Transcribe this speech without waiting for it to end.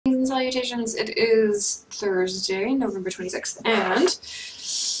salutations. It is Thursday, November 26th, and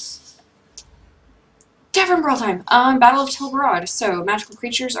Tavern Brawl time. Battle of Barad. So, magical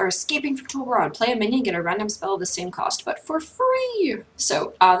creatures are escaping from Barad. Play a minion, get a random spell of the same cost, but for free!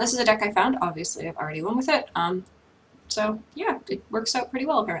 So, this is a deck I found. Obviously, I've already won with it. So, yeah, it works out pretty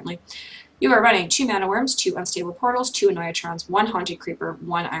well, apparently. You are running 2 Mana Worms, 2 Unstable Portals, 2 Annoyatrons, 1 Haunted Creeper,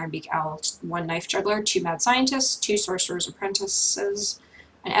 1 Ironbeak Owl, 1 Knife Juggler, 2 Mad Scientists, 2 Sorcerer's Apprentices,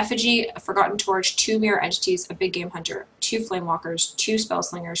 an Effigy, a Forgotten Torch, 2 Mirror Entities, a Big Game Hunter, 2 Flamewalkers, 2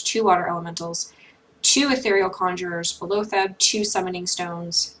 Spellslingers, 2 Water Elementals, 2 Ethereal Conjurers, a Loatheb, 2 Summoning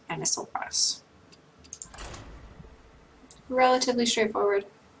Stones, and a Soul Press. Relatively straightforward.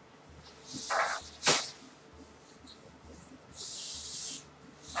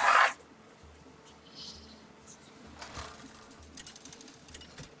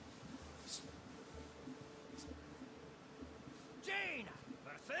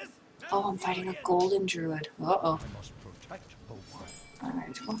 Oh, I'm fighting a golden druid. Uh-oh.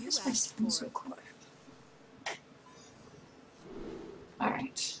 Alright, why is my sound so quiet?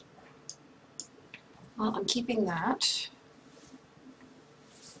 Alright. Well, I'm keeping that.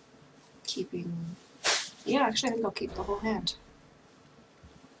 Yeah, actually I think I'll keep the whole hand.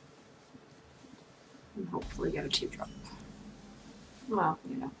 And hopefully get a 2-drop. Well,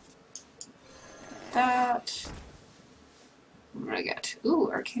 you know. That. What do I get? Ooh,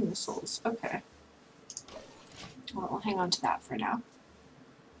 Arcane Missiles. Okay. Well, we'll hang on to that for now.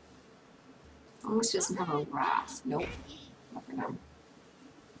 Almost doesn't have a Wrath. Nope. Never know.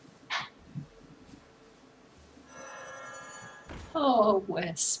 Oh,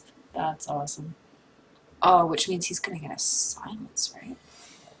 Wisp. That's awesome. Oh, which means he's gonna get a Silence, right?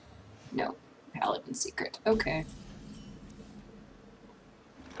 No. Paladin Secret. Okay.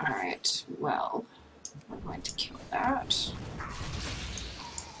 Alright, well, we're going to kill that.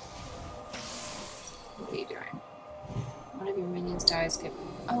 What are you doing? One of your minions dies, get...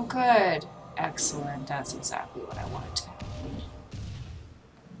 Oh, good! Excellent, that's exactly what I wanted to happen.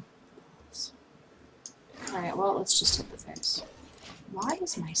 Alright, well, let's just hit the face. Why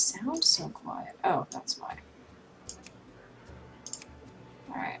is my sound so quiet? Oh, that's why.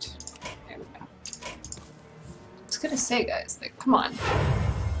 Alright, there we go. I was gonna say, guys, like, come on.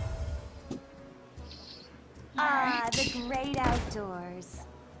 Ah, the great outdoors.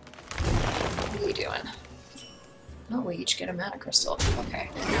 What are you doing? Oh, we each get a mana crystal. Okay.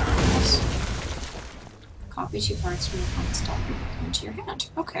 Copy 2 cards from your opponent's deck into your hand.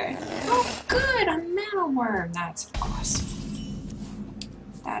 Okay. Oh, good! A mana worm! That's awesome.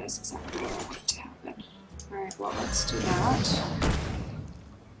 That is exactly what I wanted to happen. Alright, well, let's do that.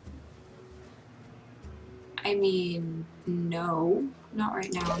 I mean, no. Not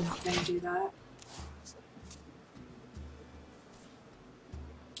right now. I'm not going to do that.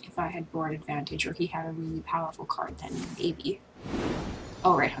 If I had board advantage or he had a really powerful card, then maybe.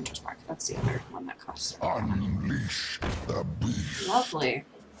 Oh, right, Hunter's Mark. That's the other one that costs. Unleash the beast. Lovely.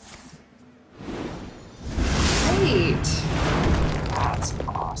 Great. That's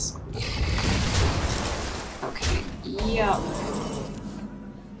awesome. Okay, yep.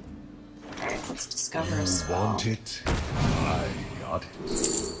 Alright, let's discover a spell. Want it? I got it.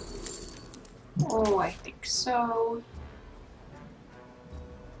 Oh, I think so.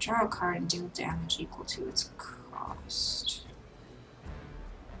 Draw a card and deal damage equal to its cost.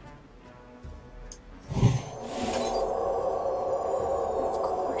 Of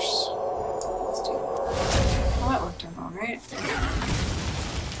course. Let's do that. Well, that worked out alright.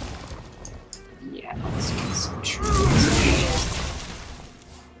 Yeah, let's get some trees.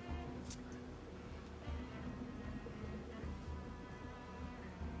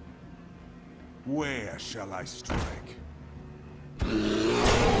 Where shall I strike?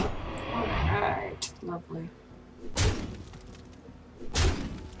 Alright, lovely.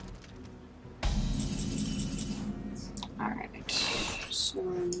 Alright, so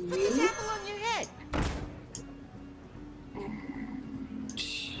you... on your head. And...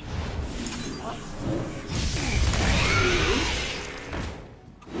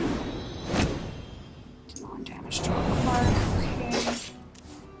 Do 1 damage to a card, okay.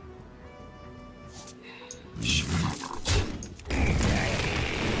 Sure, why not?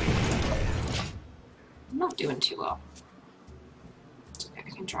 I'm not doing too well. It's okay, I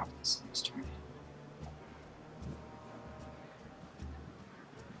can drop this next turn.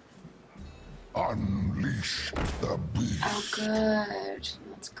 Unleash the beast. Oh, good.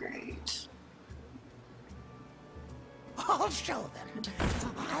 That's great. I'll show them.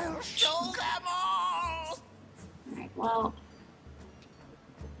 I'll show them all. Alright, well...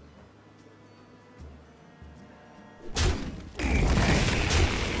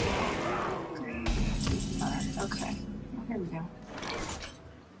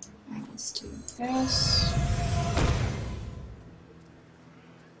 this.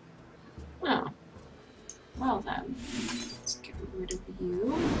 Oh. Well then, let's get rid of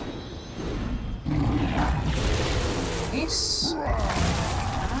you. Nice.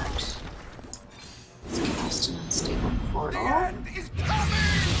 That. Let's cast an unstable portal.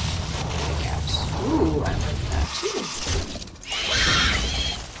 Ooh, I like that too.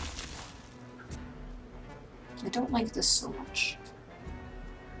 I don't like this so much.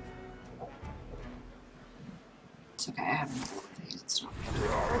 It's okay, I haven't dealt with these, it's not good.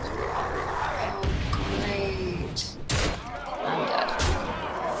 Oh, great. I'm dead.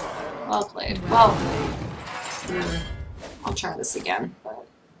 Well played. Well played. I'll try this again, but...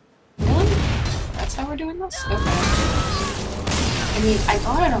 Really? That's how we're doing this? Okay. I mean, I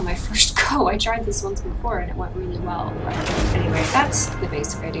got it on my first go. I tried this once before and it went really well. But anyway, that's the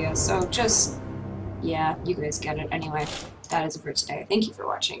basic idea. So just, yeah, you guys get it. Anyway, that is it for today. Thank you for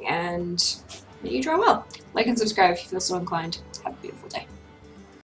watching, and may you draw well. Like and subscribe if you feel so inclined. Have